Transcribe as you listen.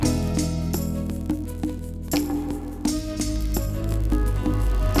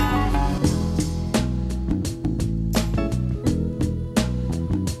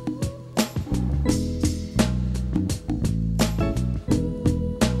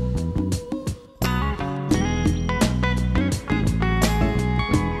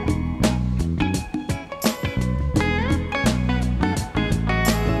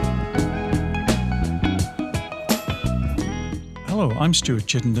I'm Stuart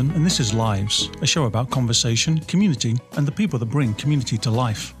Chittenden, and this is Lives, a show about conversation, community, and the people that bring community to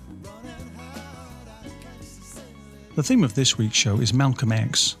life. The theme of this week's show is Malcolm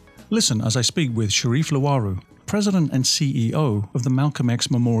X. Listen as I speak with Sharif Louarou, President and CEO of the Malcolm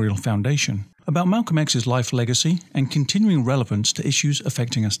X Memorial Foundation, about Malcolm X's life legacy and continuing relevance to issues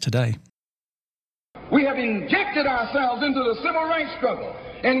affecting us today. We have injected ourselves into the civil rights struggle,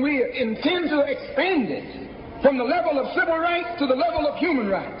 and we intend to expand it from the level of civil rights to the level of human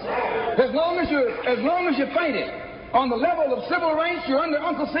rights. As long as you fight it on the level of civil rights, you're under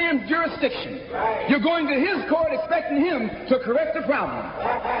Uncle Sam's jurisdiction. You're going to his court expecting him to correct the problem.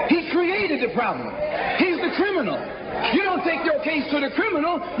 He created the problem. He's the criminal. You don't take your case to the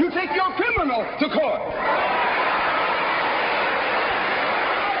criminal, you take your criminal to court.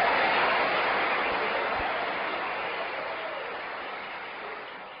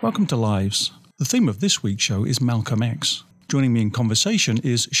 Welcome to Lives. The theme of this week's show is Malcolm X. Joining me in conversation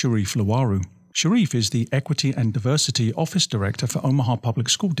is Sharif Louarou. Sharif is the Equity and Diversity Office Director for Omaha Public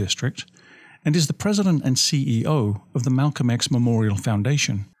School District and is the President and CEO of the Malcolm X Memorial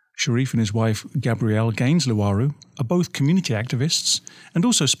Foundation. Sharif and his wife, Gabrielle Gaines Louarou, are both community activists and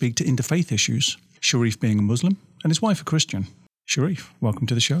also speak to interfaith issues, Sharif being a Muslim and his wife a Christian. Sharif, welcome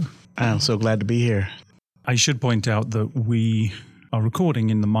to the show. I'm so glad to be here. I should point out that we are recording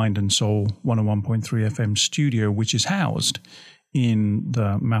in the Mind and Soul 101.3 FM studio, which is housed in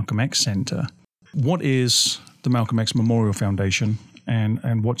the Malcolm X Center. What is the Malcolm X Memorial Foundation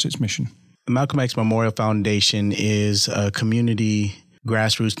and what's its mission? The Malcolm X Memorial Foundation is a community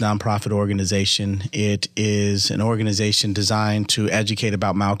grassroots nonprofit organization. It is an organization designed to educate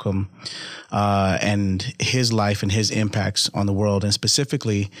about Malcolm and his life and his impacts on the world. And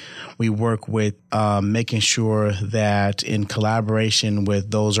specifically, we work with making sure that in collaboration with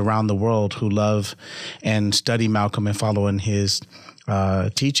those around the world who love and study Malcolm and follow in his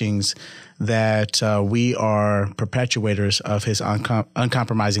teachings, that we are perpetuators of his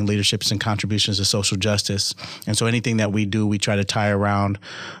uncompromising leaderships and contributions to social justice. And so anything that we do, we try to tie around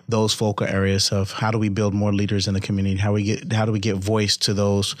those focal areas of how do we build more leaders in the community, how do we get voice to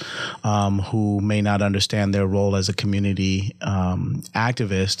those who may not understand their role as a community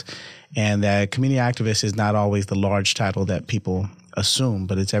activist. And that community activist is not always the large title that people assume,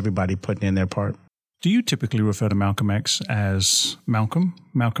 but it's everybody putting in their part. Do you typically refer to Malcolm X as Malcolm,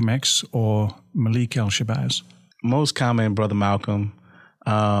 Malcolm X, or Malik El-Shabazz? Most common, Brother Malcolm,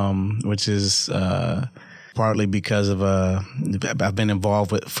 which is partly because of I've been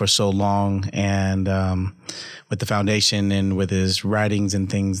involved with for so long and with the foundation and with his writings and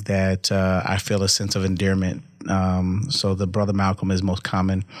things that I feel a sense of endearment. So the Brother Malcolm is most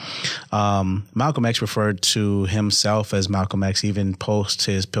common. Malcolm X referred to himself as Malcolm X even post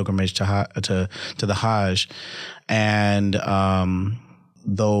his pilgrimage to the Hajj. And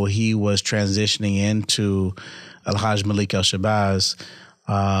though he was transitioning into Al-Hajj Malik El-Shabazz,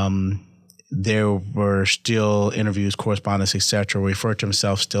 there were still interviews, correspondence, etc., referred to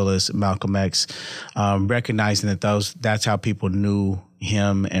himself still as Malcolm X, recognizing that that's how people knew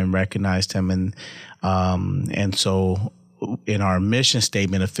him and recognized him. And so in our mission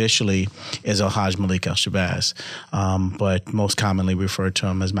statement officially is Al-Hajj Malik El-Shabazz, but most commonly referred to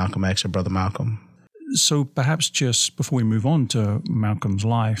him as Malcolm X or Brother Malcolm. So perhaps just before we move on to Malcolm's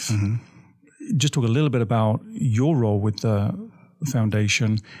life, just talk a little bit about your role with the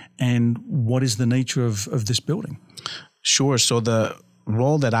foundation and what is the nature of this building? Sure. So the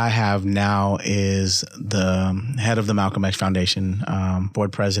role that I have now is the head of the Malcolm X Foundation,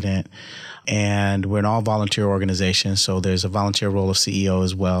 board president, and we're an all-volunteer organization, so there's a volunteer role of CEO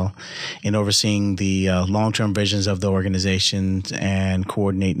as well in overseeing the long-term visions of the organization and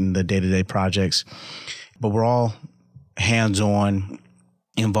coordinating the day-to-day projects. But we're all hands-on,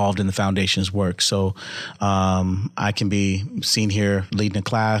 involved in the foundation's work. So I can be seen here leading a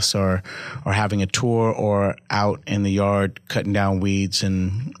class or having a tour or out in the yard cutting down weeds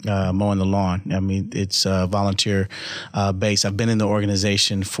and mowing the lawn. I mean, it's volunteer based. I've been in the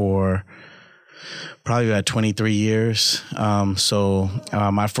organization for probably about 23 years. So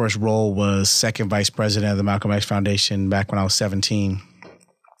my first role was second vice president of the Malcolm X Foundation back when I was 17,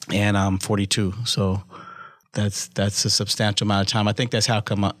 and I'm 42. So that's a substantial amount of time. I think that's how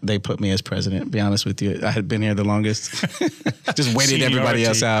come they put me as president, to be honest with you. I had been here the longest. Just waited everybody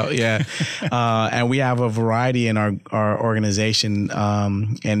else out. Yeah. And we have a variety in our organization.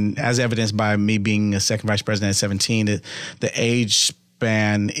 And as evidenced by me being a second vice president at 17, the age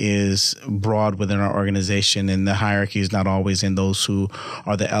span is broad within our organization, and the hierarchy is not always in those who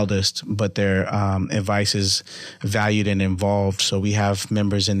are the eldest, but their advice is valued and involved. So we have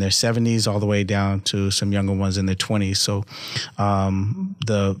members in their 70s all the way down to some younger ones in their 20s. So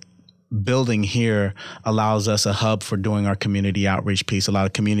the building here allows us a hub for doing our community outreach piece. A lot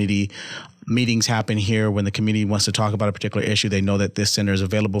of community meetings happen here when the community wants to talk about a particular issue. They know that this center is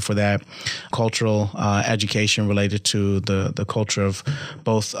available for that. Cultural education related to the culture of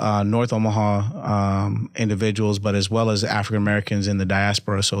both North Omaha individuals, but as well as African Americans in the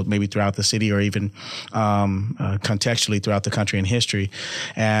diaspora. So maybe throughout the city or even contextually throughout the country and history.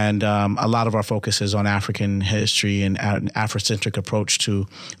 And a lot of our focus is on African history and an Afrocentric approach to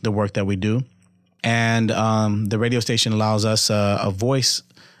the work that we do. And the radio station allows us a voice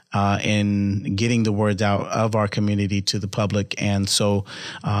in getting the words out of our community to the public. And so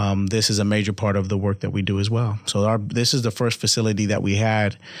this is a major part of the work that we do as well. So this is the first facility that we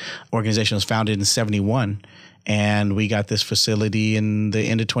had. Organization was founded in 1971, and we got this facility in the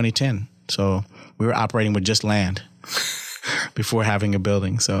end of 2010. So we were operating with just land before having a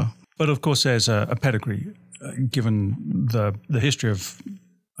building. So, but of course there's a pedigree given the history of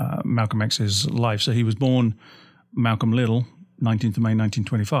Malcolm X's life. So he was born Malcolm Little, 19th of May,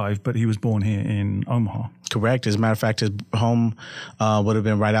 1925, but he was born here in Omaha. Correct. As a matter of fact, his home would have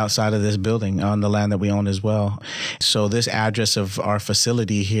been right outside of this building on the land that we own as well. So this address of our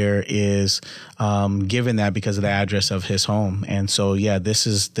facility here is given that because of the address of his home. And so, yeah, this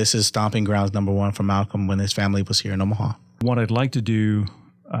is stomping grounds number one for Malcolm when his family was here in Omaha. What I'd like to do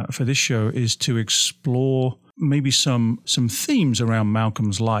for this show is to explore maybe some themes around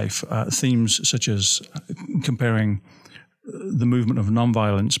Malcolm's life, themes such as comparing the movement of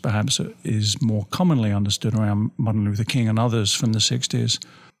nonviolence perhaps is more commonly understood around Martin Luther King and others from the 60s,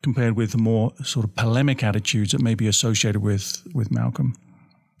 compared with the more sort of polemic attitudes that may be associated with Malcolm.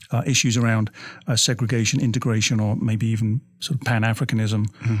 Issues around segregation, integration, or maybe even sort of Pan-Africanism,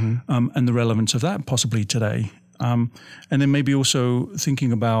 and the relevance of that possibly today. And then maybe also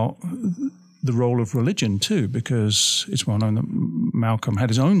thinking about the role of religion too, because it's well known that Malcolm had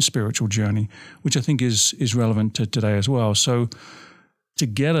his own spiritual journey, which I think is relevant to today as well. So to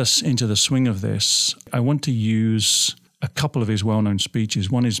get us into the swing of this, I want to use a couple of his well-known speeches.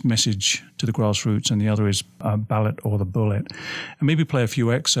 One is Message to the Grassroots, and the other is Ballot or the Bullet. And maybe play a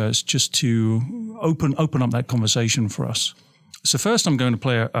few excerpts just to open up that conversation for us. So first I'm going to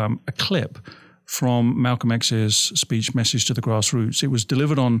play a clip from Malcolm X's speech, Message to the Grassroots. It was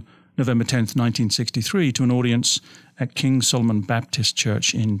delivered on November 10th, 1963, to an audience at King Solomon Baptist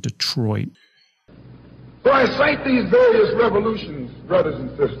Church in Detroit. So I cite these various revolutions, brothers and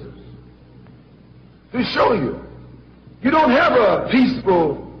sisters, to show you, you don't have a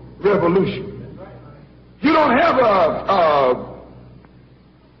peaceful revolution. You don't have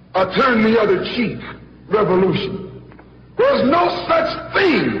a turn the other cheek revolution. There's no such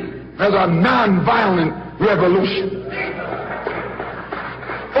thing as a nonviolent revolution.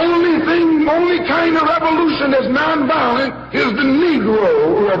 Only kind of revolution that's nonviolent is the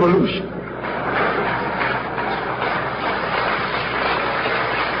Negro Revolution.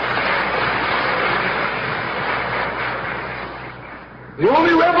 The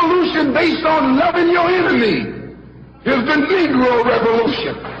only revolution based on loving your enemy is the Negro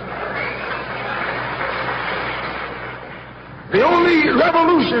Revolution. The only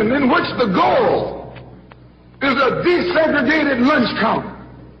revolution in which the goal is a desegregated lunch counter,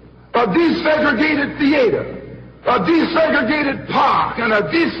 a desegregated theater, a desegregated park, and a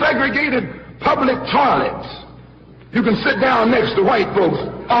desegregated public toilet. You can sit down next to white folks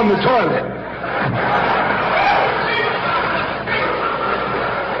on the toilet.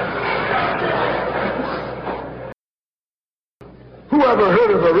 Who ever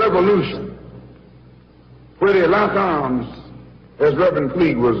heard of a revolution where they lock arms, as Reverend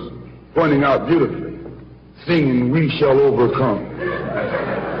Fleet was pointing out beautifully, singing, "We shall overcome"?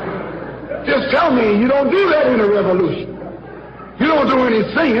 Just tell me you don't do that in a revolution. You don't do any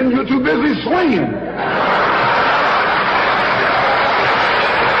singing, you're too busy swinging.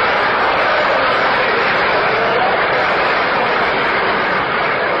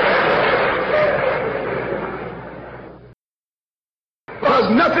 There's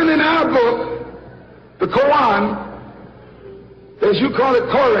nothing in our book, the Quran, as you call it,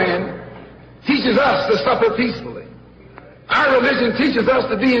 Koran, teaches us to suffer peacefully. Our religion teaches us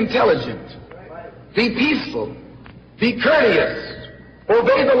to be intelligent, be peaceful, be courteous,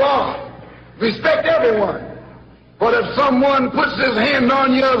 obey the law, respect everyone. But if someone puts his hand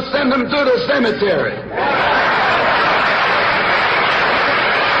on you, send him to the cemetery.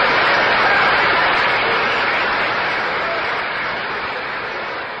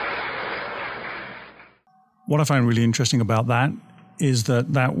 What I find really interesting about that is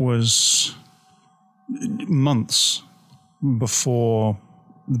that was months before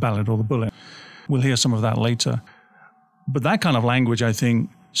the ballot or the bullet. We'll hear some of that later. But that kind of language, I think,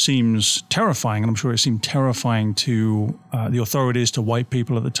 seems terrifying, and I'm sure it seemed terrifying to the authorities, to white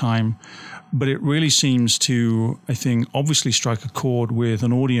people at the time. But it really seems to, I think, obviously strike a chord with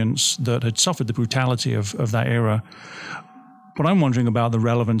an audience that had suffered the brutality of that era. But I'm wondering about the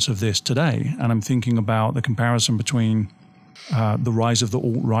relevance of this today, and I'm thinking about the comparison between the rise of the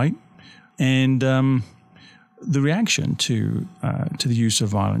alt-right and the reaction to the use of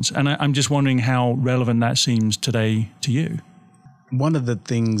violence. And I'm just wondering how relevant that seems today to you. One of the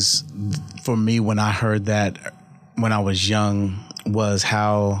things for me when I heard that when I was young was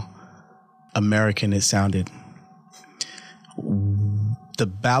how American it sounded. The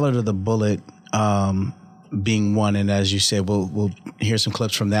Ballad of the Bullet being one, and as you said, we'll hear some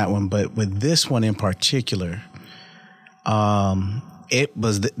clips from that one. But with this one in particular, it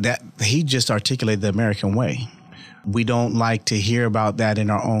was that he just articulated the American way. We don't like to hear about that in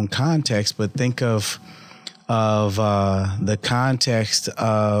our own context, but think of the context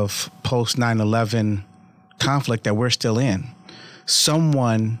of post 9/11 conflict that we're still in.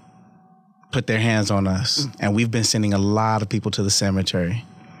 Someone put their hands on us, and we've been sending a lot of people to the cemetery.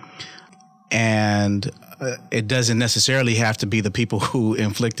 And it doesn't necessarily have to be the people who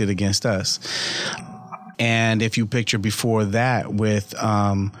inflicted against us. And if you picture before that with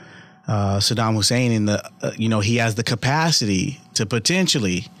Saddam Hussein in he has the capacity to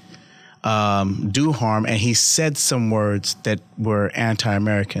potentially do harm, and he said some words that were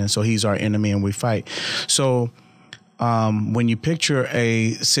anti-American. So he's our enemy and we fight. So when you picture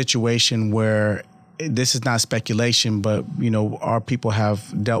a situation where this is not speculation, but, our people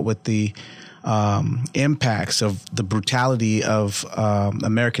have dealt with the impacts of the brutality of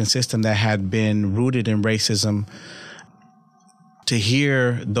American system that had been rooted in racism, to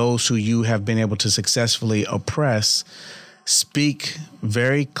hear those who you have been able to successfully oppress speak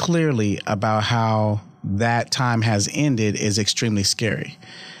very clearly about how that time has ended is extremely scary.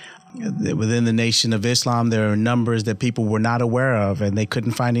 Within the Nation of Islam, there are numbers that people were not aware of, and they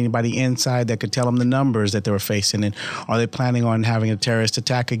couldn't find anybody inside that could tell them the numbers that they were facing. And are they planning on having a terrorist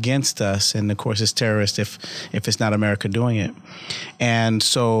attack against us? And of course, it's terrorist if it's not America doing it. And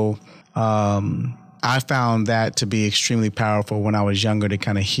so I found that to be extremely powerful when I was younger, to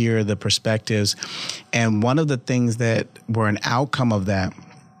kind of hear the perspectives. And one of the things that were an outcome of that,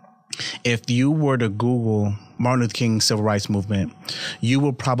 if you were to Google Martin Luther King Civil Rights Movement, you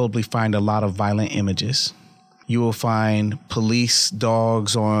will probably find a lot of violent images. You will find police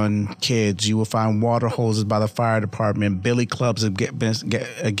dogs on kids. You will find water hoses by the fire department, billy clubs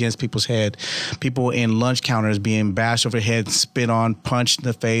against people's head, people in lunch counters being bashed over the head, spit on, punched in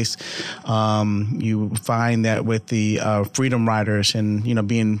the face. You find that with the Freedom Riders and,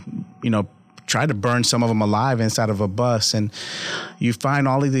 being, tried to burn some of them alive inside of a bus. And you find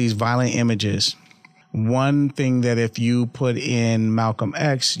all of these violent images. One thing that if you put in Malcolm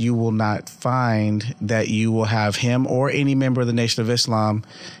X, you will not find that you will have him or any member of the Nation of Islam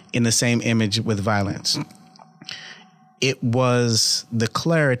in the same image with violence. It was the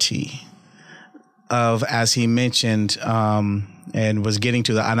clarity of, as he mentioned, and was getting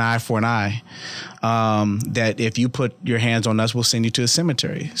to an eye for an eye, that if you put your hands on us, we'll send you to a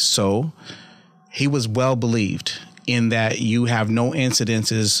cemetery. So he was well believed in that you have no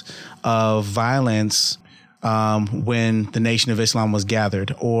incidences of violence when the Nation of Islam was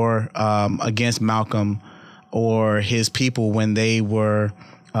gathered, or against Malcolm or his people when they were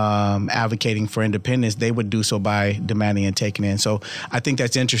advocating for independence. They would do so by demanding and taking in. So I think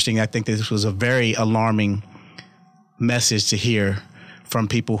that's interesting. I think this was a very alarming message to hear from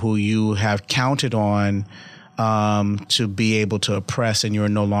people who you have counted on to be able to oppress, and you're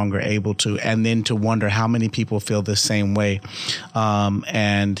no longer able to, and then to wonder how many people feel the same way.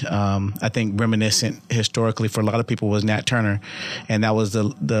 I think reminiscent historically for a lot of people was Nat Turner, and that was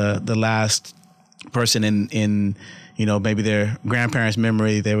the last person in maybe their grandparents'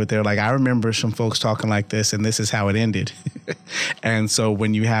 memory. They're like, I remember some folks talking like this, and this is how it ended. And so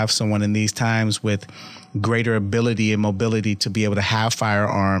when you have someone in these times with greater ability and mobility to be able to have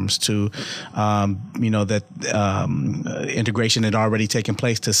firearms, to, integration had already taken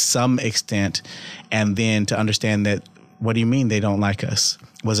place to some extent. And then to understand that, what do you mean they don't like us,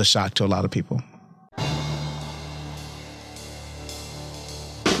 was a shock to a lot of people.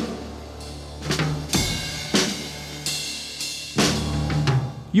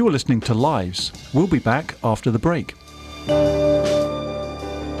 You are listening to Lives. We'll be back after the break.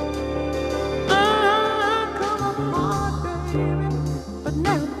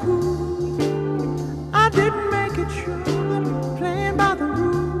 I didn't make it sure, playing by the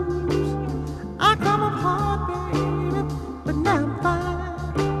rules. I come up hard, baby, but now I'm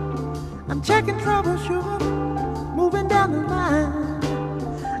fine. I'm checking troubleshoot, moving down the line.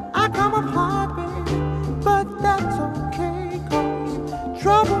 I come up hard, baby, but that's okay, 'cause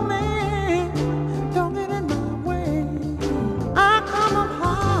trouble, man, don't get in my way. I come up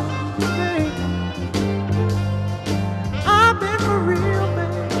hard, baby. I've been for real, baby.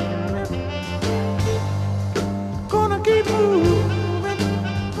 Gonna keep moving,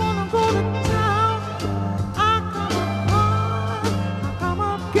 gonna go to town. I come up hard, I come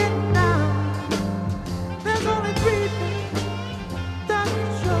up getting down. There's only three things that can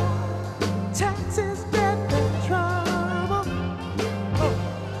show: taxes, death, and trouble. Oh,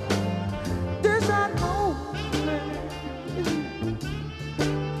 this I know, man.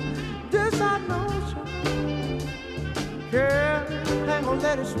 This I know, sure. Yeah, ain't gonna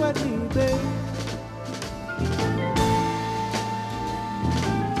let it sweat me, babe.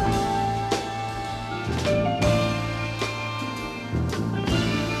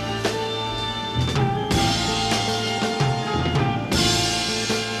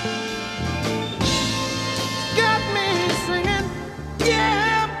 Got me singing,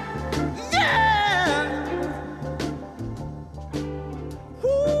 yeah, yeah.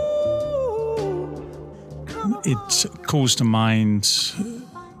 Ooh, come on. It calls to mind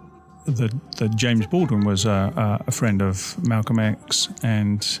that James Baldwin was a friend of Malcolm X,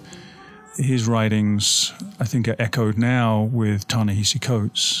 and his writings, I think, are echoed now with Ta-Nehisi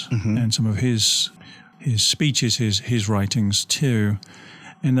Coates and some of his speeches, his writings too,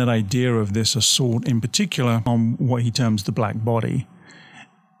 and that idea of this assault in particular on what he terms the black body.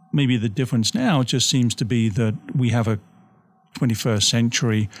 Maybe the difference now just seems to be that we have a 21st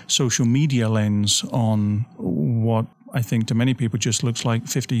century social media lens on what I think to many people just looks like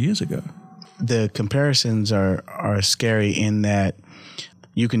 50 years ago. The comparisons are scary in that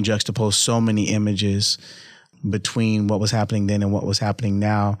you can juxtapose so many images between what was happening then and what was happening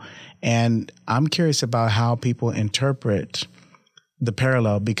now. And I'm curious about how people interpret the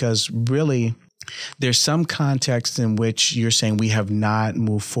parallel, because really there's some context in which you're saying we have not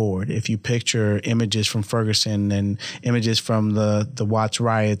moved forward. If you picture images from Ferguson and images from the Watts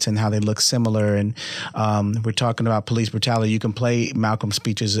riots and how they look similar, and we're talking about police brutality, you can play Malcolm's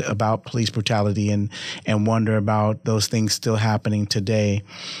speeches about police brutality and wonder about those things still happening today.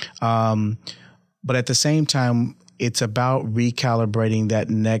 But at the same time, it's about recalibrating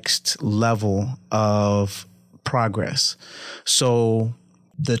that next level of progress. So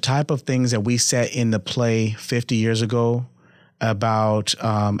the type of things that we set into play 50 years ago about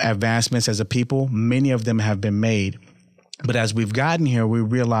advancements as a people, many of them have been made. But as we've gotten here, we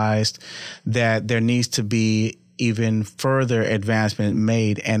realized that there needs to be even further advancement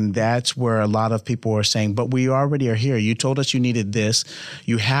made. And that's where a lot of people are saying, but we already are here. You told us you needed this.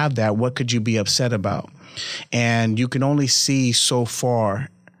 You have that. What could you be upset about? And you can only see so far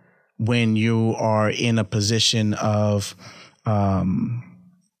when you are in a position of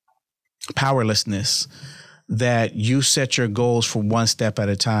powerlessness, that you set your goals for one step at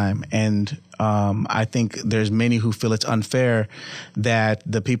a time. And I think there's many who feel it's unfair that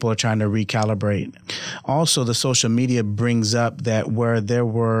the people are trying to recalibrate. Also, the social media brings up that where there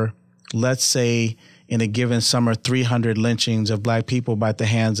were, let's say, in a given summer, 300 lynchings of Black people by the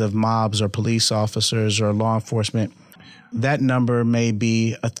hands of mobs or police officers or law enforcement, that number may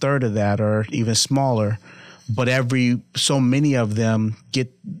be a third of that or even smaller. But so many of them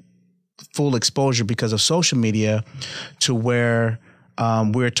get full exposure because of social media to where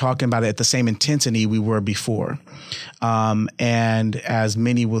we're talking about it at the same intensity we were before. And as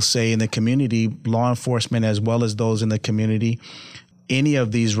many will say in the community, law enforcement as well as those in the community, any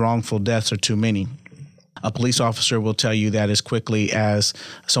of these wrongful deaths are too many. A police officer will tell you that as quickly as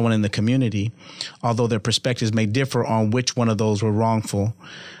someone in the community, although their perspectives may differ on which one of those were wrongful.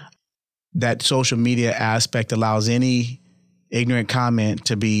 That social media aspect allows any ignorant comment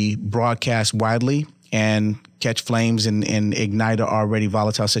to be broadcast widely and catch flames and ignite an already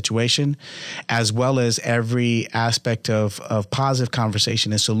volatile situation, as well as every aspect of positive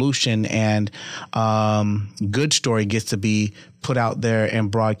conversation and solution and good story gets to be put out there and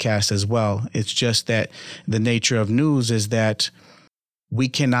broadcast as well. It's just that the nature of news is that we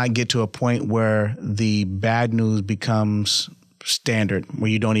cannot get to a point where the bad news becomes standard, where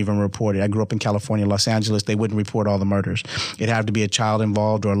you don't even report it. I grew up in California, Los Angeles. They wouldn't report all the murders. It'd have to be a child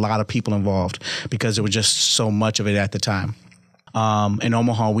involved or a lot of people involved because there was just so much of it at the time. In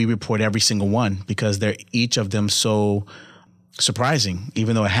Omaha, we report every single one because they're each of them so surprising,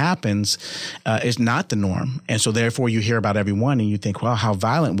 even though it happens, it's not the norm. And so therefore you hear about everyone and you think, well, how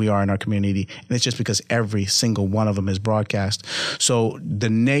violent we are in our community. And it's just because every single one of them is broadcast. So the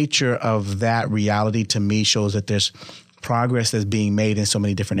nature of that reality to me shows that there's progress that's being made in so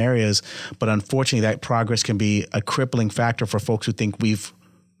many different areas. But unfortunately, that progress can be a crippling factor for folks who think we've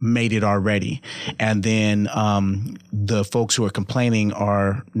made it already. And then the folks who are complaining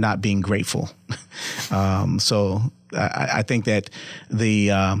are not being grateful. So I think that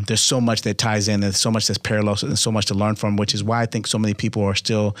there's so much that ties in, there's so much that's parallel, and so much to learn from, which is why I think so many people are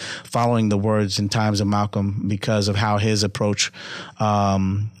still following the words and times of Malcolm, because of how his approach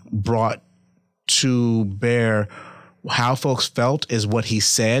brought to bear how folks felt is what he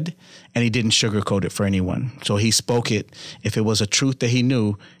said, and he didn't sugarcoat it for anyone. So he spoke it. If it was a truth that he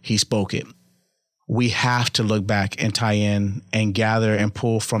knew, he spoke it. We have to look back and tie in and gather and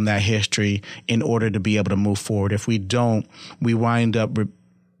pull from that history in order to be able to move forward. If we don't, we wind up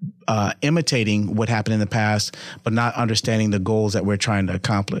imitating what happened in the past, but not understanding the goals that we're trying to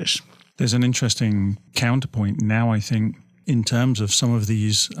accomplish. There's an interesting counterpoint now, I think, in terms of some of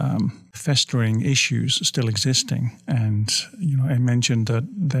these festering issues still existing. And, I mentioned that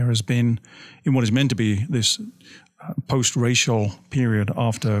there has been, in what is meant to be this post-racial period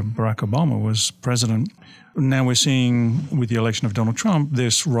after Barack Obama was president, now we're seeing with the election of Donald Trump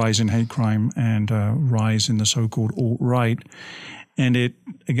this rise in hate crime and rise in the so-called alt-right. And it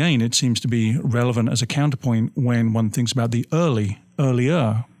seems to be relevant as a counterpoint when one thinks about the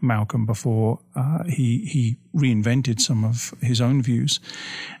earlier Malcolm before he reinvented some of his own views.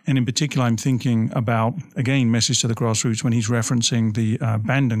 And in particular, I'm thinking about, again, Message to the Grassroots, when he's referencing the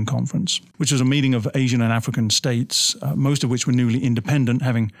Bandung Conference, which was a meeting of Asian and African states, most of which were newly independent,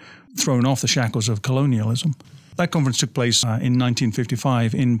 having thrown off the shackles of colonialism. That conference took place in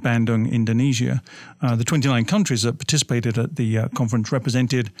 1955 in Bandung, Indonesia. The 29 countries that participated at the conference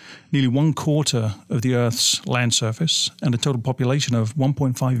represented nearly 1/4 of the Earth's land surface and a total population of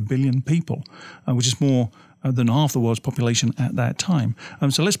 1.5 billion people, which is more than half the world's population at that time.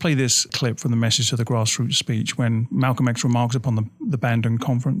 So let's play this clip from the Message to the Grassroots speech when Malcolm X remarks upon the Bandung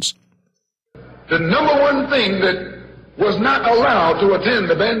Conference. The number one thing that was not allowed to attend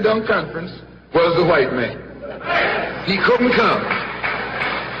the Bandung Conference was the white man. He couldn't come.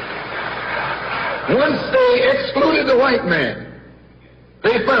 Once they excluded the white man,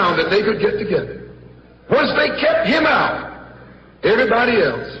 they found that they could get together. Once they kept him out, everybody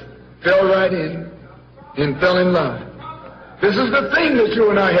else fell right in and fell in line. This is the thing that you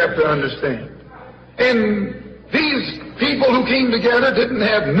and I have to understand. And these people who came together didn't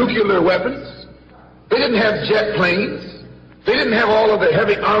have nuclear weapons. They didn't have jet planes. They didn't have all of the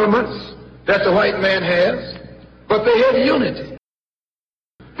heavy armaments that the white man has. But they had unity.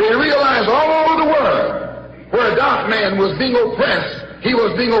 They realized all over the world where a dark man was being oppressed, he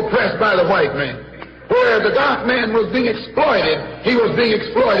was being oppressed by the white man. Where the dark man was being exploited, he was being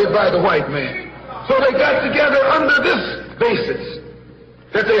exploited by the white man. So they got together under this basis,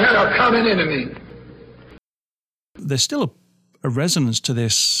 that they had a common enemy. There's still a resonance to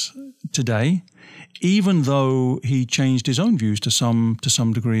this today, even though he changed his own views to some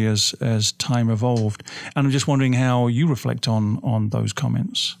degree as time evolved. And I'm just wondering how you reflect on those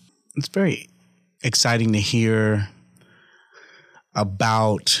comments. It's very exciting to hear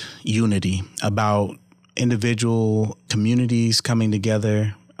about unity, about individual communities coming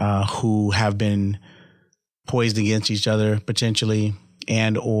together who have been poised against each other potentially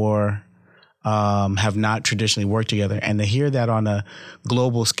and or have not traditionally worked together. And to hear that on a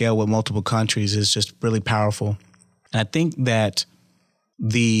global scale with multiple countries is just really powerful. And I think that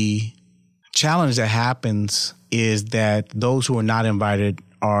the challenge that happens is that those who are not invited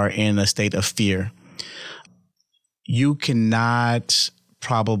are in a state of fear. I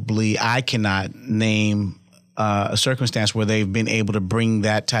cannot name a circumstance where they've been able to bring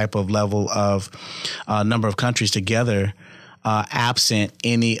that type of level of number of countries together absent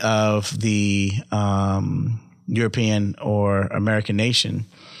any of the European or American nation.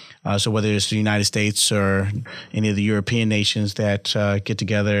 So whether it's the United States or any of the European nations that get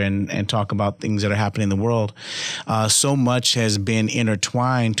together and talk about things that are happening in the world, so much has been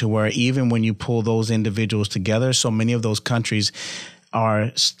intertwined to where even when you pull those individuals together, so many of those countries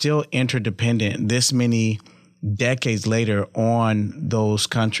are still interdependent this many decades later on those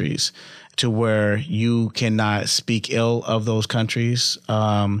countries, to where you cannot speak ill of those countries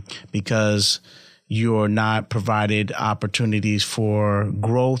because you're not provided opportunities for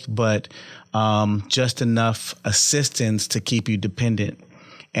growth, but just enough assistance to keep you dependent.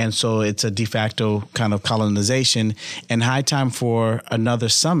 And so it's a de facto kind of colonization, and high time for another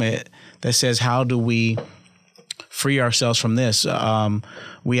summit that says, how do we free ourselves from this.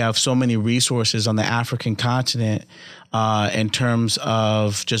 We have so many resources on the African continent in terms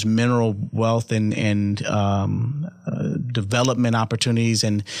of just mineral wealth and development opportunities,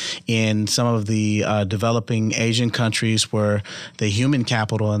 and in some of the developing Asian countries where the human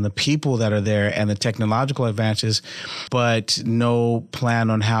capital and the people that are there and the technological advances, but no plan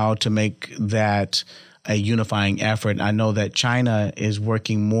on how to make that a unifying effort. I know that China is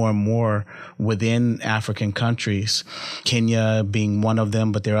working more and more within African countries, Kenya being one of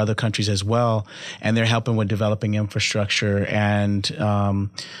them, but there are other countries as well, and they're helping with developing infrastructure, and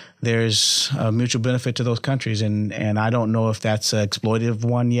there's a mutual benefit to those countries, and I don't know if that's an exploitative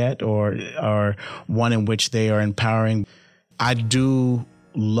one yet or one in which they are empowering. I do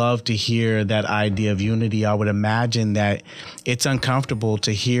love to hear that idea of unity. I would imagine that it's uncomfortable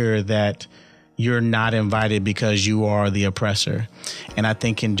to hear that you're not invited because you are the oppressor. And I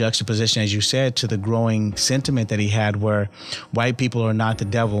think in juxtaposition, as you said, to the growing sentiment that he had where white people are not the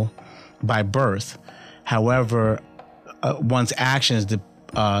devil by birth. However, one's actions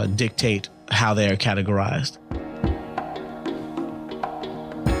dictate how they are categorized.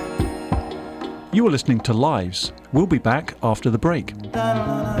 You are listening to Lives. We'll be back after the break.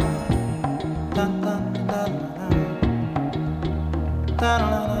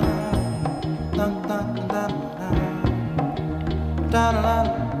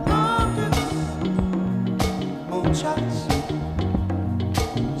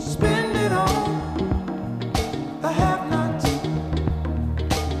 Spend it on the have-nots.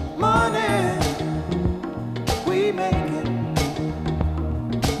 Money, we make it.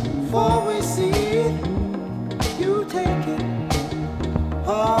 Before we see it, you take it.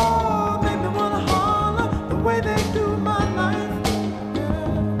 Oh, make me wanna holler the way they do my life.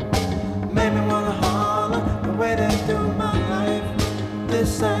 Yeah. Make me wanna holler the way they do my life.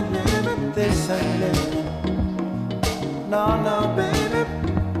 This ain't living, this ain't living. No, no, baby,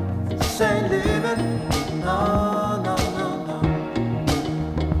 this ain't living. No, no, no, no.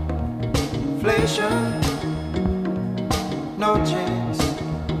 Inflation, no chance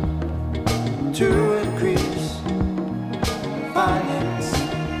to increase finance.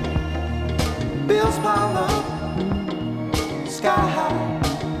 Bills pile up, sky high.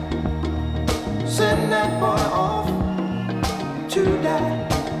 Send that boy off to die.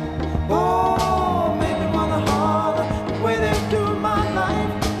 Oh, make me wanna holler the way they do my life.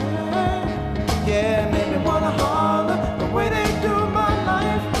 Yeah, make me wanna holler the way they do my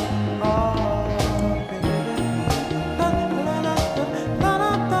life. Oh, baby. La la la la la la la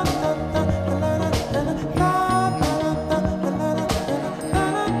la la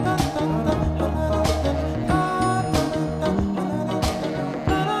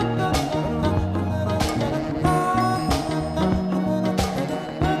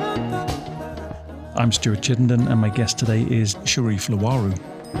I'm Stuart Chittenden, and my guest today is Cherif Luaru.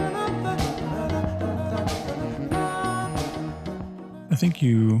 I think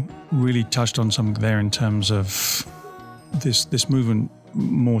you really touched on something there in terms of this movement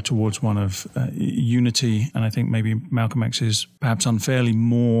more towards one of unity, and I think maybe Malcolm X is perhaps unfairly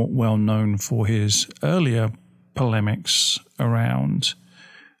more well known for his earlier polemics around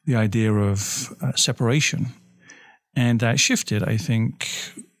the idea of separation, and that shifted, I think,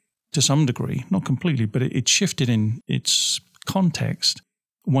 to some degree, not completely, but it shifted in its context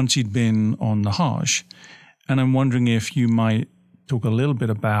once he'd been on the Hajj. And I'm wondering if you might talk a little bit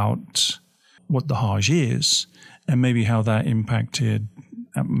about what the Hajj is and maybe how that impacted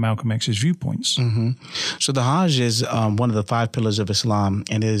Malcolm X's viewpoints. Mm-hmm. So the Hajj is one of the 5 pillars of Islam,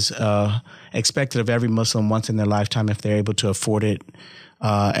 and is expected of every Muslim once in their lifetime if they're able to afford it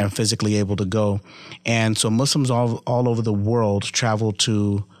and physically able to go. And so Muslims all over the world travel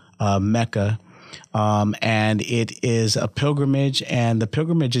to Mecca, and it is a pilgrimage, and the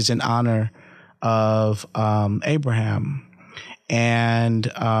pilgrimage is in honor of Abraham and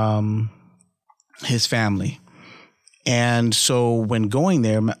his family. And so when going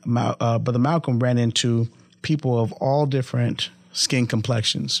there, Brother Malcolm ran into people of all different skin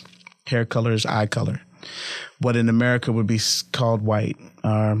complexions, hair colors, eye color, what in America would be called white,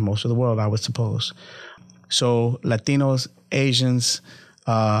 or most of the world, I would suppose. So Latinos, Asians,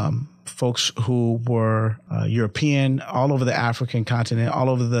 folks who were European, all over the African continent, all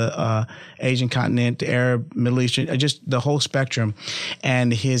over the Asian continent, the Arab, Middle Eastern, just the whole spectrum.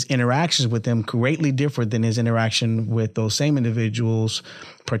 And his interactions with them greatly differed than his interaction with those same individuals,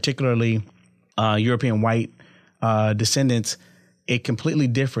 particularly European white descendants. It completely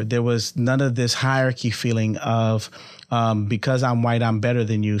differed. There was none of this hierarchy feeling of because I'm white, I'm better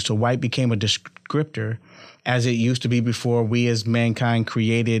than you. So white became a descriptor, as it used to be before we as mankind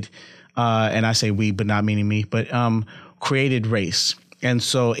created and I say we, but not meaning me, but created race. And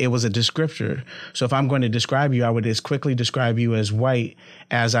so it was a descriptor. So if I'm going to describe you, I would as quickly describe you as white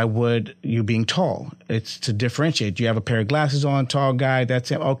as I would you being tall. It's to differentiate. You have a pair of glasses on, tall guy,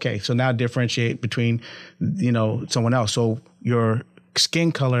 that's it. Okay, so now differentiate between, someone else. So your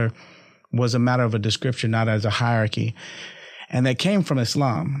skin color was a matter of a description, not as a hierarchy. And that came from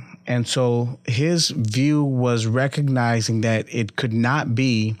Islam. And so his view was recognizing that it could not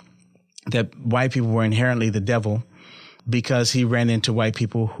be that white people were inherently the devil, because he ran into white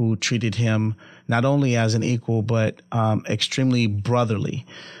people who treated him not only as an equal, but extremely brotherly.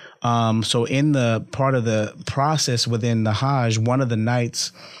 So in the part of the process within the Hajj, one of the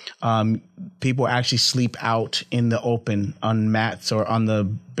nights, people actually sleep out in the open on mats or on the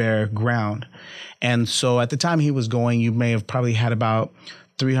bare ground. And so at the time he was going, you may have probably had about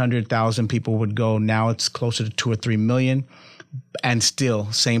 300,000 people would go. Now it's closer to 2 or 3 million. And still,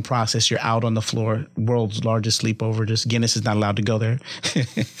 same process. You're out on the floor, world's largest sleepover. Just Guinness is not allowed to go there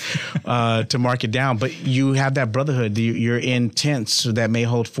to mark it down. But you have that brotherhood. You're in tents that may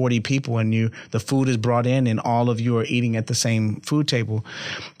hold 40 people, and the food is brought in, and all of you are eating at the same food table.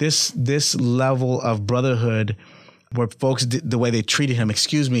 This level of brotherhood, where folks did the way they treated him,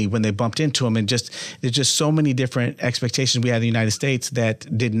 when they bumped into him, and there's just so many different expectations we had in the United States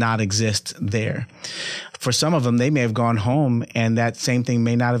that did not exist there. For some of them, they may have gone home, and that same thing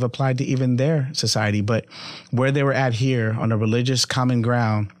may not have applied to even their society. But where they were at here, on a religious common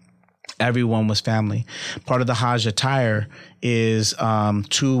ground, everyone was family. Part of the Hajj attire is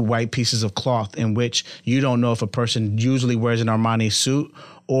 2 white pieces of cloth, in which you don't know if a person usually wears an Armani suit,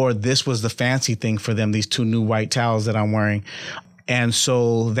 or this was the fancy thing for them, these 2 new white towels that I'm wearing. And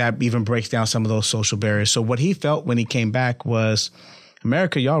so that even breaks down some of those social barriers. So what he felt when he came back was,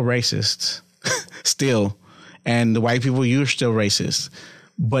 America, y'all racist still. And the white people, you're still racist,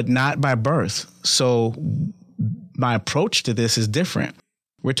 but not by birth. So my approach to this is different.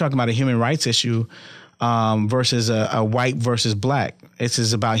 We're talking about a human rights issue versus a white versus black. This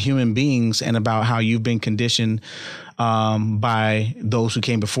is about human beings and about how you've been conditioned by those who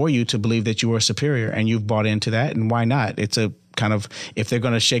came before you to believe that you were superior, and you've bought into that. And why not? It's a kind of, if they're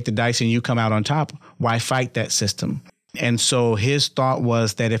going to shake the dice and you come out on top, why fight that system? And so his thought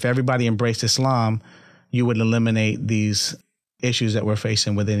was that if everybody embraced Islam, you would eliminate these issues that we're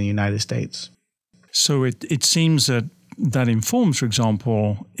facing within the United States. So it seems that informs, for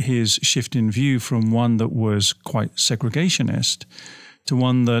example, his shift in view from one that was quite segregationist to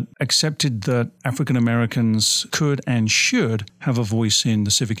one that accepted that African Americans could and should have a voice in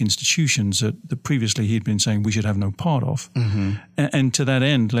the civic institutions that previously he'd been saying we should have no part of. Mm-hmm. And to that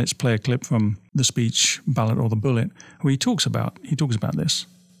end, let's play a clip from the speech, Ballot or the Bullet, where he talks about this.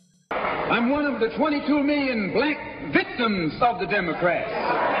 I'm one of the 22 million black victims of the Democrats.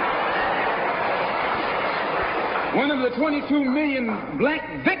 One of the 22 million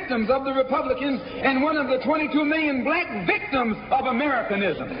black victims of the Republicans, and one of the 22 million black victims of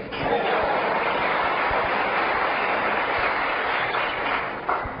Americanism.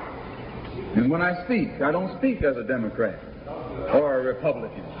 And when I speak, I don't speak as a Democrat or a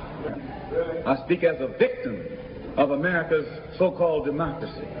Republican. I speak as a victim of America's so-called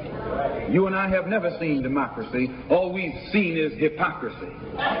democracy. You and I have never seen democracy. All we've seen is hypocrisy.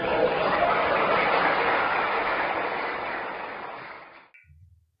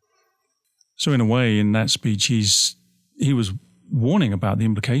 So in a way, in that speech, he was warning about the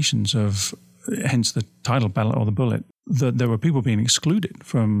implications of, hence the title, Ballot or the Bullet, that there were people being excluded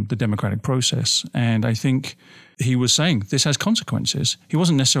from the democratic process. And I think he was saying this has consequences. He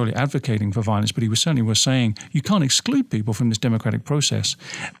wasn't necessarily advocating for violence, but he certainly was saying you can't exclude people from this democratic process.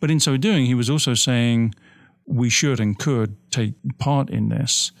 But in so doing, he was also saying we should and could take part in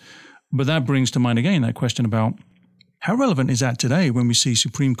this. But that brings to mind again that question about how relevant is that today when we see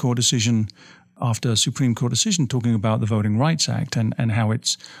Supreme Court decision after Supreme Court decision talking about the Voting Rights Act and how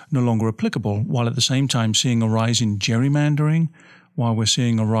it's no longer applicable, while at the same time seeing a rise in gerrymandering, while we're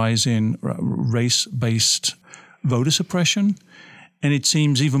seeing a rise in race-based voter suppression. And it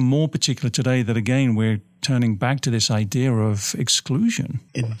seems even more particular today that, again, we're turning back to this idea of exclusion.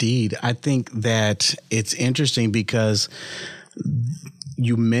 Indeed. I think that it's interesting because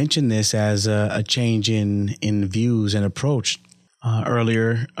you mentioned this as a change in views and approach.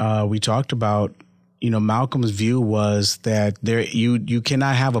 Earlier, we talked about, Malcolm's view was that you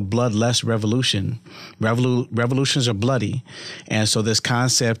cannot have a bloodless revolution. Revolutions are bloody. And so this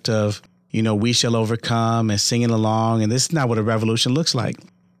concept of, we shall overcome and singing along, and this is not what a revolution looks like.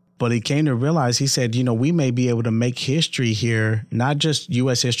 But he came to realize, he said, we may be able to make history here, not just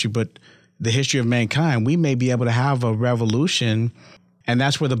U.S. history, but the history of mankind. We may be able to have a revolution And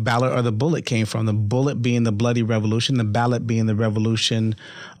that's where the ballot or the bullet came from. The bullet being the bloody revolution, the ballot being the revolution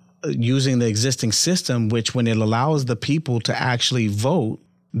using the existing system, which when it allows the people to actually vote,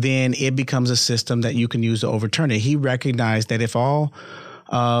 then it becomes a system that you can use to overturn it. He recognized that if all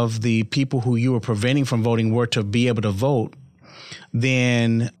of the people who you were preventing from voting were to be able to vote,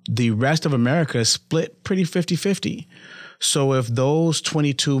 then the rest of America is split pretty 50-50. So if those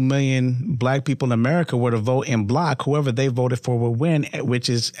 22 million black people in America were to vote in block, whoever they voted for will win, which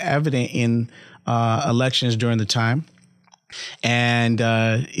is evident in elections during the time. And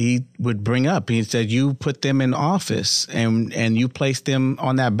he would bring up, he said, you put them in office and you placed them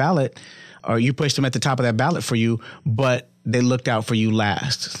on that ballot, or you placed them at the top of that ballot for you, but they looked out for you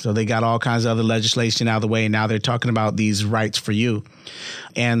last. So they got all kinds of other legislation out of the way, and now they're talking about these rights for you.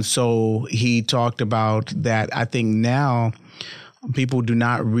 And so he talked about that. I think now people do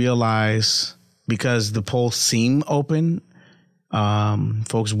not realize, because the polls seem open,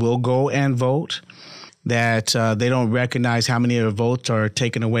 folks will go and vote, that they don't recognize how many of their votes are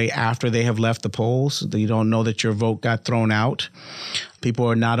taken away after they have left the polls. You don't know that your vote got thrown out. People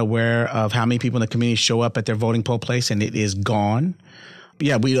are not aware of how many people in the community show up at their voting poll place and it is gone.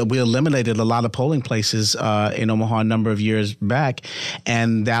 Yeah, we eliminated a lot of polling places in Omaha a number of years back,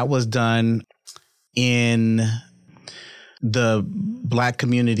 and that was done in the black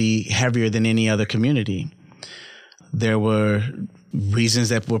community heavier than any other community. There were reasons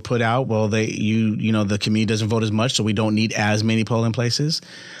that were put out. Well, the community doesn't vote as much, so we don't need as many polling places.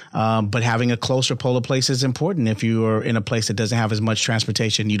 But having a closer polling place is important. If you are in a place that doesn't have as much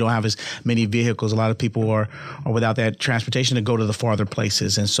transportation, you don't have as many vehicles. A lot of people are without that transportation to go to the farther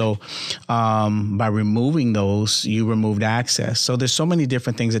places. And so by removing those, you removed access. So there's so many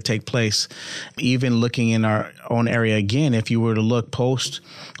different things that take place. Even looking in our own area again, if you were to look post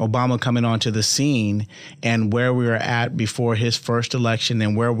Obama coming onto the scene and where we were at before his first election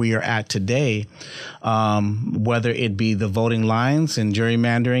and where we are at today, whether it be the voting lines and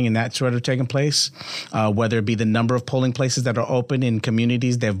gerrymandering and that sort of taking place, whether it be the number of polling places that are open in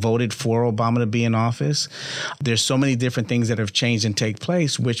communities that voted for Obama to be in office. There's so many different things that have changed and take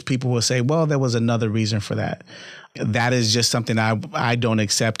place, which people will say, well, there was another reason for that. That is just something I don't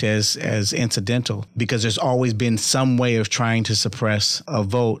accept as incidental, because there's always been some way of trying to suppress a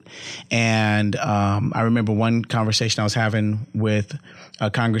vote. And I remember one conversation I was having with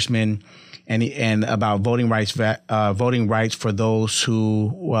a congressman and about voting rights for those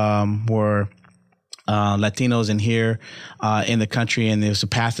who were Latinos in here in the country, and there's a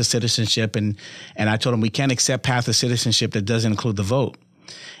path to citizenship. And I told him we can't accept path to citizenship that doesn't include the vote.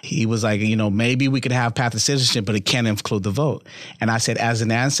 He was like, maybe we could have path to citizenship, but it can't include the vote. And I said, as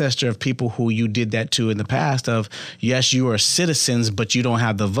an ancestor of people who you did that to in the past, of yes, you are citizens, but you don't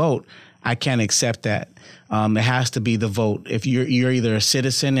have the vote, I can't accept that. It has to be the vote. If you're either a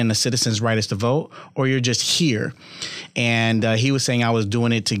citizen and a citizen's right is to vote, or you're just here. And he was saying I was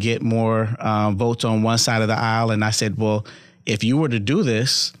doing it to get more votes on one side of the aisle. And I said, well, if you were to do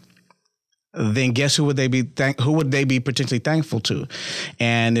this, then guess who would they be potentially thankful to?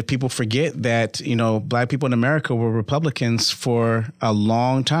 And if people forget that, black people in America were Republicans for a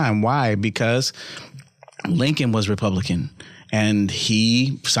long time. Why? Because Lincoln was Republican. And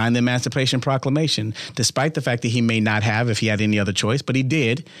he signed the Emancipation Proclamation, despite the fact that he may not have if he had any other choice, but he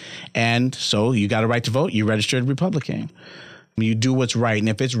did. And so you got a right to vote. You registered Republican. You do what's right. And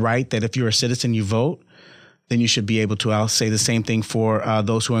if it's right that if you're a citizen, you vote, then you should be able to. I'll say the same thing for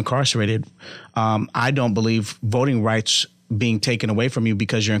those who are incarcerated. I don't believe voting rights being taken away from you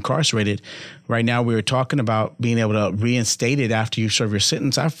because you're incarcerated. Right now, we were talking about being able to reinstate it after you serve your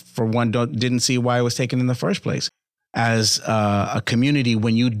sentence. I, for one, didn't see why it was taken in the first place. As a community,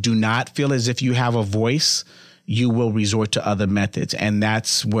 when you do not feel as if you have a voice, you will resort to other methods. And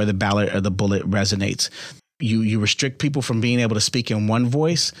that's where the ballot or the bullet resonates. You restrict people from being able to speak in one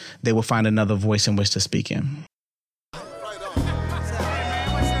voice, they will find another voice in which to speak in.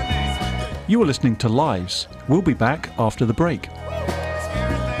 You are listening to Lives. We'll be back after the break.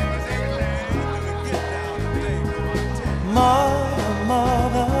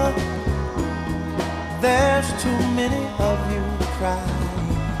 Mother, there's too many of you crying.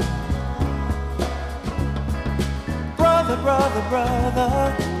 Brother,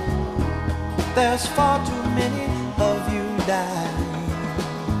 there's far too many of you dying.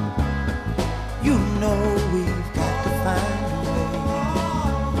 You know we've got to find a way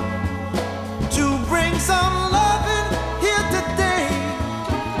to bring some loving here today.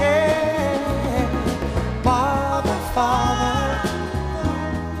 Yeah. Father,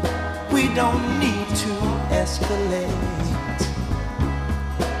 we don't need to escalate.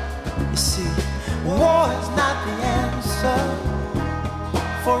 You see, war is not the answer.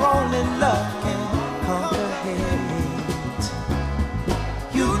 for only love can conquer hate.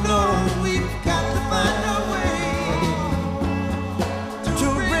 You know we've got to find a way to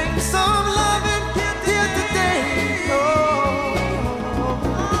bring some love in here today.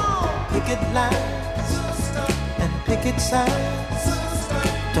 Picket lines and picket signs.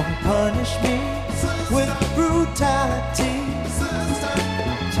 Don't punish me with brutality.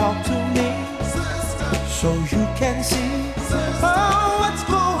 Talk to me so you can see what's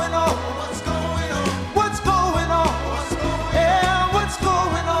going on. What's going on? Yeah, what's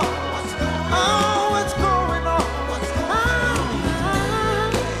going on? Oh, what's going on?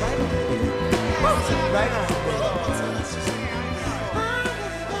 Right on.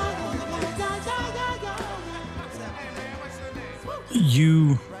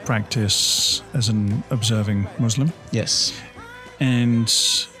 You practice as an observing Muslim, Yes. and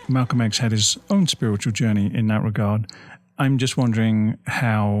Malcolm X had his own spiritual journey in that regard. I'm just wondering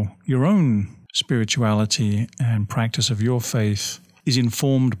how your own spirituality and practice of your faith is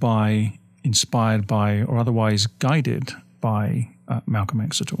informed by, inspired by, or otherwise guided by Malcolm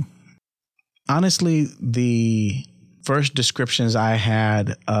X at all. Honestly, the first descriptions I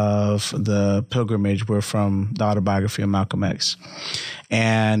had of the pilgrimage were from the autobiography of Malcolm X.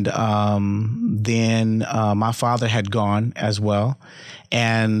 And then my father had gone as well.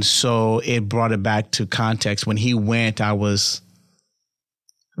 And so it brought it back to context. When he went, I was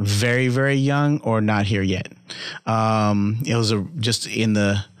very, very young or not here yet. It was just in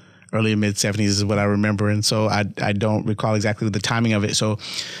the early mid 70s is what I remember. And so I don't recall exactly the timing of it. So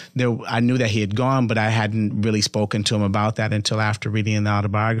I knew that he had gone, but I hadn't really spoken to him about that until after reading the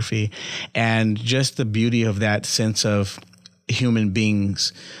autobiography. And just the beauty of that sense of human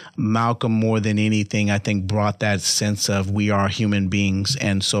beings. Malcolm, more than anything, I think brought that sense of we are human beings.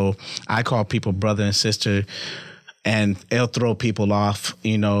 And so I call people brother and sister, and it'll throw people off,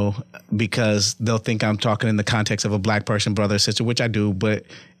 because they'll think I'm talking in the context of a black person, brother or sister, which I do. But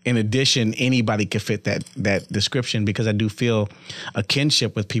in addition, anybody could fit that description, because I do feel a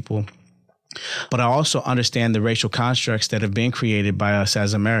kinship with people. But I also understand the racial constructs that have been created by us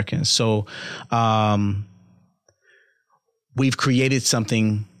as Americans. So we've created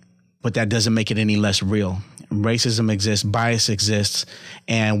something, but that doesn't make it any less real. Racism exists, bias exists,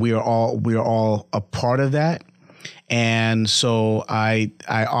 and we are all a part of that. And so I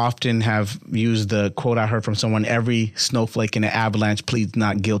often have used the quote I heard from someone: every snowflake in an avalanche pleads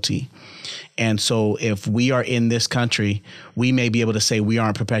not guilty. And so if we are in this country, we may be able to say we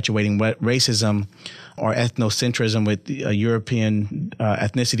aren't perpetuating racism or ethnocentrism, with European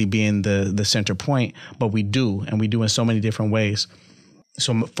ethnicity being the center point, but we do, and we do in so many different ways.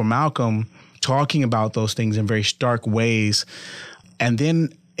 So for Malcolm, talking about those things in very stark ways, and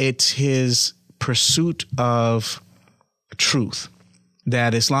then it's his pursuit of truth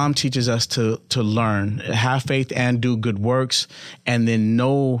that Islam teaches us to learn, have faith and do good works, and then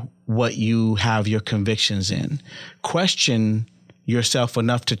know what you have your convictions in. Question yourself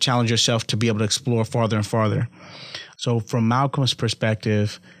enough to challenge yourself to be able to explore farther and farther. So from Malcolm's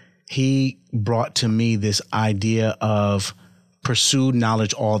perspective, he brought to me this idea of pursue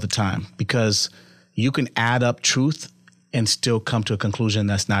knowledge all the time, because you can add up truth and still come to a conclusion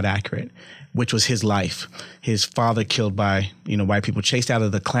that's not accurate, which was his life. His father killed by, white people, chased out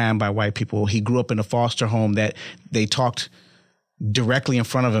of the Klan by white people. He grew up in a foster home that they talked directly in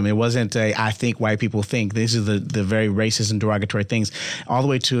front of him. It wasn't I think white people think. These are the very racist and derogatory things, all the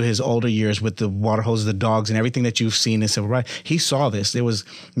way to his older years with the water hoses, the dogs, and everything that you've seen in civil rights. He saw this. There was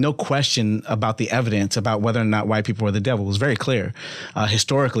no question about the evidence about whether or not white people were the devil. It was very clear.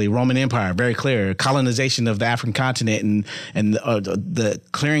 Historically, Roman Empire, very clear. Colonization of the African continent and the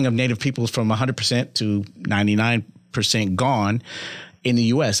clearing of native peoples from 100% to 99% gone in the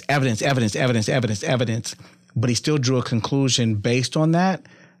U.S. Evidence. But he still drew a conclusion based on that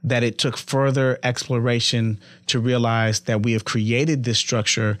it took further exploration to realize that we have created this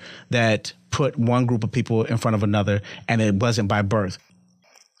structure that put one group of people in front of another, and it wasn't by birth.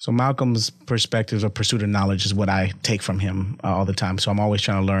 So Malcolm's perspectives of pursuit of knowledge is what I take from him all the time. So I'm always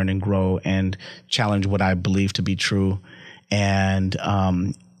trying to learn and grow and challenge what I believe to be true, and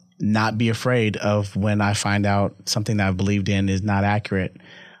not be afraid of when I find out something that I've believed in is not accurate.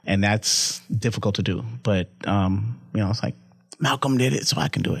 And that's difficult to do. But, it's like Malcolm did it, so I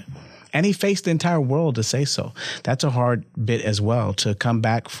can do it. And he faced the entire world to say so. That's a hard bit as well, to come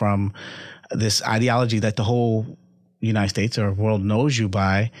back from this ideology that the whole United States or world knows you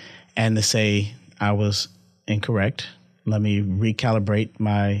by, and to say, I was incorrect. Let me recalibrate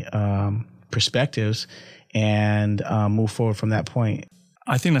my perspectives and move forward from that point.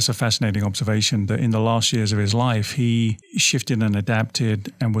 I think that's a fascinating observation that in the last years of his life, he shifted and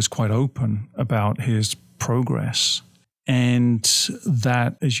adapted and was quite open about his progress. And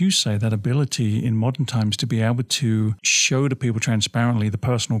that, as you say, that ability in modern times to be able to show to people transparently the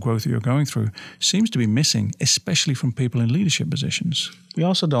personal growth that you're going through seems to be missing, especially from people in leadership positions. We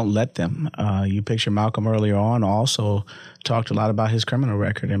also don't let them. You picture Malcolm earlier on also talked a lot about his criminal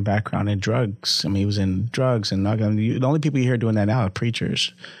record and background in drugs. I mean, he was in drugs. And the only people you hear doing that now are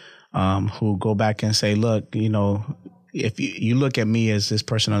preachers who go back and say, look, if you look at me as this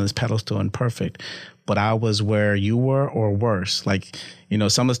person on this pedestal and perfect, but I was where you were or worse. Like,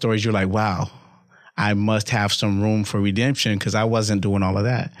 some of the stories you're like, wow, I must have some room for redemption because I wasn't doing all of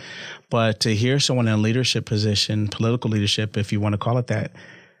that. But to hear someone in a leadership position, political leadership, if you want to call it that,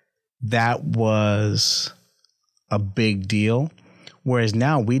 that was a big deal. Whereas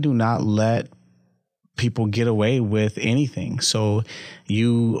now we do not let people get away with anything. So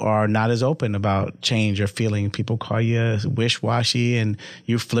you are not as open about change or feeling. People call you wish-washy and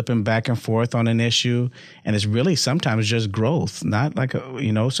you're flipping back and forth on an issue. And it's really sometimes just growth, not like, so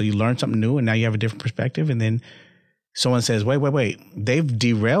you learn something new and now you have a different perspective. And then someone says, wait, they've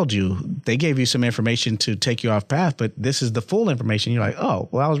derailed you. They gave you some information to take you off path, but this is the full information. You're like, oh,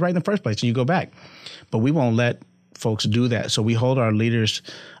 well, I was right in the first place. And you go back. But we won't let folks do that. So we hold our leaders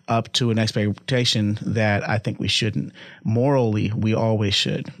up to an expectation that I think we shouldn't. Morally, we always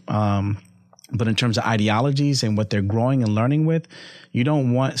should. But in terms of ideologies and what they're growing and learning with, you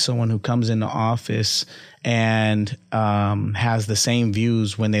don't want someone who comes into office and has the same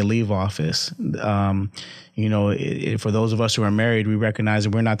views when they leave office. For those of us who are married, we recognize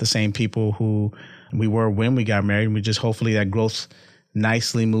that we're not the same people who we were when we got married. We just hopefully that growth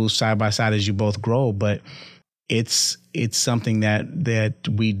nicely moves side by side as you both grow. But it's something that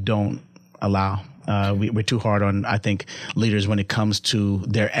we don't allow. We're too hard on, I think, leaders when it comes to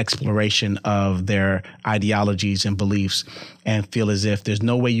their exploration of their ideologies and beliefs and feel as if there's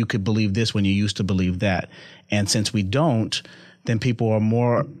no way you could believe this when you used to believe that. And since we don't, then people are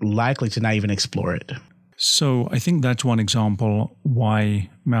more likely to not even explore it. So I think that's one example why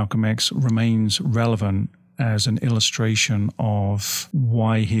Malcolm X remains relevant as an illustration of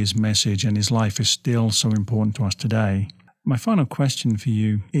why his message and his life is still so important to us today. My final question for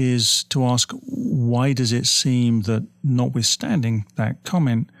you is to ask, why does it seem that, notwithstanding that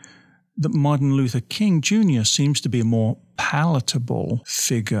comment, that Martin Luther King Jr. seems to be a more palatable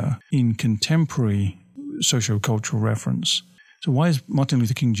figure in contemporary sociocultural reference? So why is Martin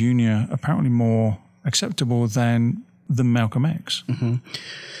Luther King Jr. apparently more acceptable than Malcolm X? Mm-hmm.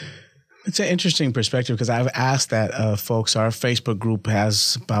 It's an interesting perspective because I've asked that of folks. Our Facebook group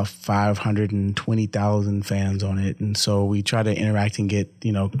has about 520,000 fans on it. And so we try to interact and get,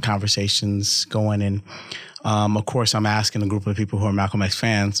 conversations going. And of course, I'm asking a group of people who are Malcolm X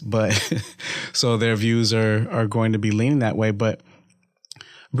fans, but so their views are going to be leaning that way. But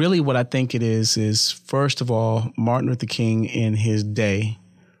really what I think it is first of all, Martin Luther King in his day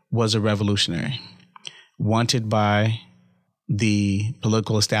was a revolutionary, wanted by the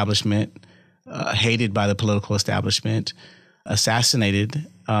political establishment, hated by the political establishment, assassinated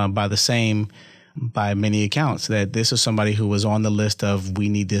by the same, by many accounts, that this is somebody who was on the list of, we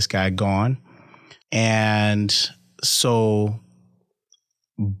need this guy gone. And so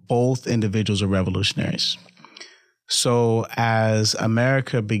both individuals are revolutionaries. So as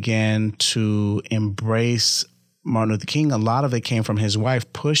America began to embrace Martin Luther King, a lot of it came from his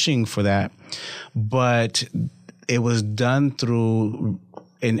wife pushing for that. But it was done through,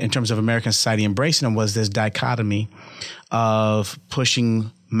 in terms of American society embracing him, was this dichotomy of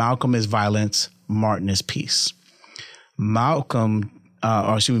pushing Malcolm as violence, Martin as peace. Martin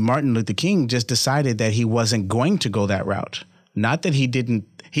Luther King just decided that he wasn't going to go that route. Not that he didn't,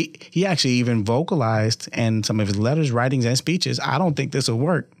 he actually even vocalized in some of his letters, writings, and speeches, I don't think this will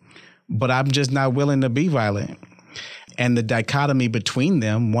work, but I'm just not willing to be violent. And the dichotomy between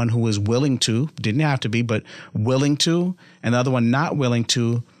them, one who was willing to, didn't have to be, but willing to, and the other one not willing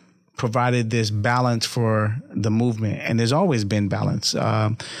to, provided this balance for the movement. And there's always been balance.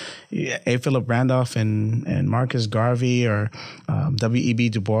 A. Philip Randolph and Marcus Garvey, or W.E.B.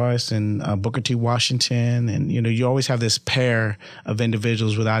 Du Bois and Booker T. Washington. And, you always have this pair of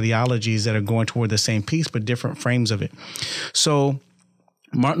individuals with ideologies that are going toward the same piece, but different frames of it. So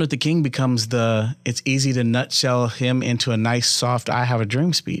Martin Luther King becomes it's easy to nutshell him into a nice, soft, I have a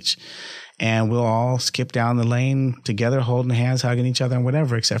dream speech. and we'll all skip down the lane together, holding hands, hugging each other and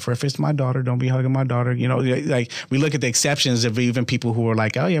whatever, except for if it's my daughter, don't be hugging my daughter. You know, like we look at the exceptions of even people who are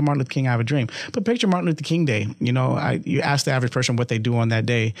like, oh yeah, Martin Luther King, I have a dream. But picture Martin Luther King Day. You know, you ask the average person what they do on that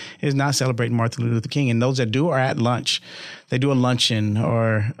day. It's not celebrating Martin Luther King. And those that do are at lunch. They do a luncheon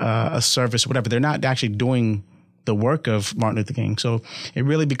or a service or whatever. They're not actually doing the work of Martin Luther King. So it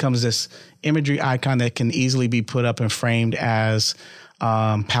really becomes this imagery icon that can easily be put up and framed as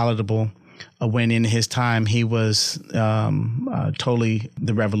palatable, when in his time he was totally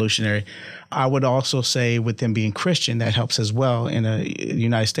the revolutionary. I would also say with them being Christian, that helps as well in the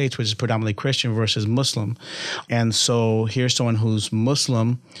United States, which is predominantly Christian versus Muslim. And so here's someone who's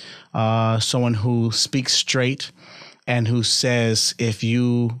Muslim, someone who speaks straight and who says, if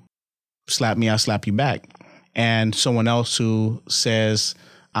you slap me, I'll slap you back. And someone else who says,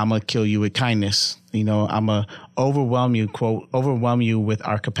 I'm going to kill you with kindness. You know, I'm going to overwhelm you, quote, overwhelm you with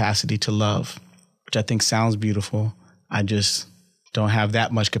our capacity to love, which I think sounds beautiful. I just don't have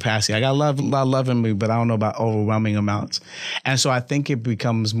that much capacity. I got a lot of love in me, but I don't know about overwhelming amounts. And so I think it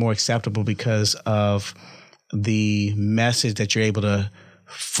becomes more acceptable because of the message that you're able to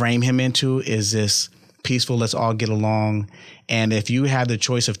frame him into is this peaceful, let's all get along. And if you had the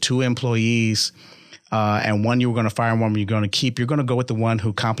choice of two employees, and one you were going to fire and one you're going to keep, you're going to go with the one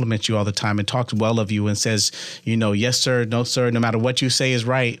who compliments you all the time and talks well of you and says, you know, yes, sir, no, sir, no matter what you say is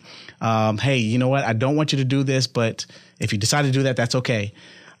right. Hey, you know what? I don't want you to do this, but if you decide to do that, that's okay.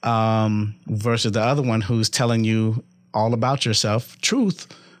 Versus the other one who's telling you all about yourself, truth,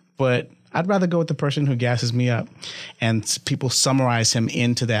 but I'd rather go with the person who gasses me up. And people summarize him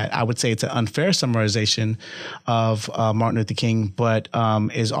into that. I would say it's an unfair summarization of Martin Luther King, but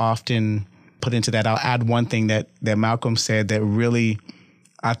is often put into that. I'll add one thing that Malcolm said that really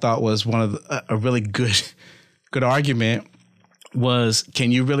I thought was one of a really good argument was,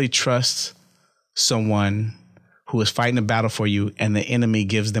 can you really trust someone who is fighting a battle for you and the enemy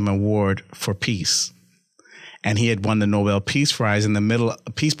gives them an award for peace? And he had won the Nobel Peace Prize in the middle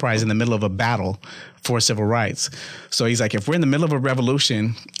of a battle for civil rights. So he's like, if we're in the middle of a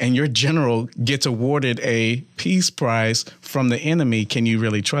revolution and your general gets awarded a peace prize from the enemy, can you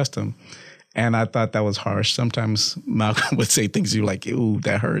really trust him? And I thought that was harsh. Sometimes Malcolm would say things you're like, ooh,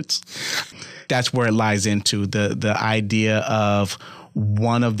 that hurts. That's where it lies into the idea of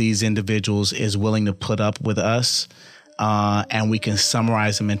one of these individuals is willing to put up with us, and we can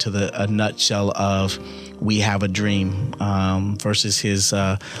summarize them into a nutshell of we have a dream, versus his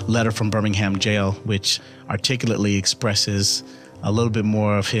letter from Birmingham jail, which articulately expresses a little bit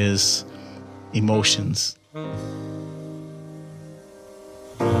more of his emotions.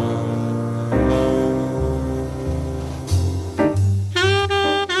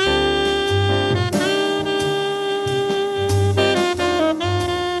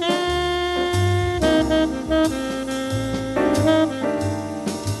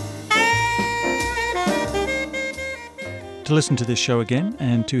 To listen to this show again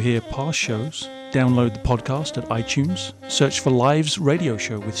and to hear past shows, download the podcast at iTunes, search for Lives Radio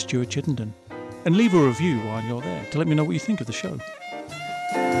Show with Stuart Chittenden, and leave a review while you're there to let me know what you think of the show.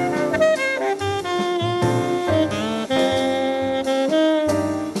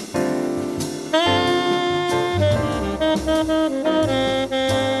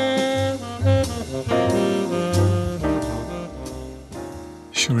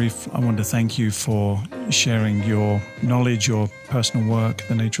 Sharif, I want to thank you for sharing your knowledge, your personal work,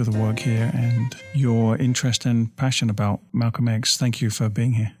 the nature of the work here, and your interest and passion about Malcolm X. Thank you for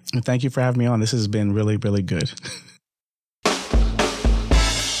being here. And thank you for having me on. This has been really, really good.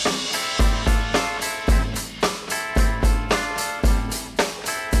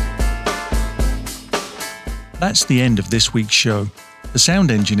 That's the end of this week's show. The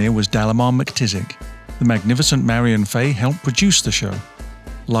sound engineer was Dalamar McTizick. The magnificent Marion Fay helped produce the show.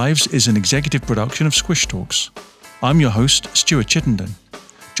 Lives is an executive production of Squish Talks. I'm your host, Stuart Chittenden.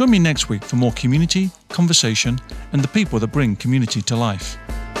 Join me next week for more community, conversation, and the people that bring community to life.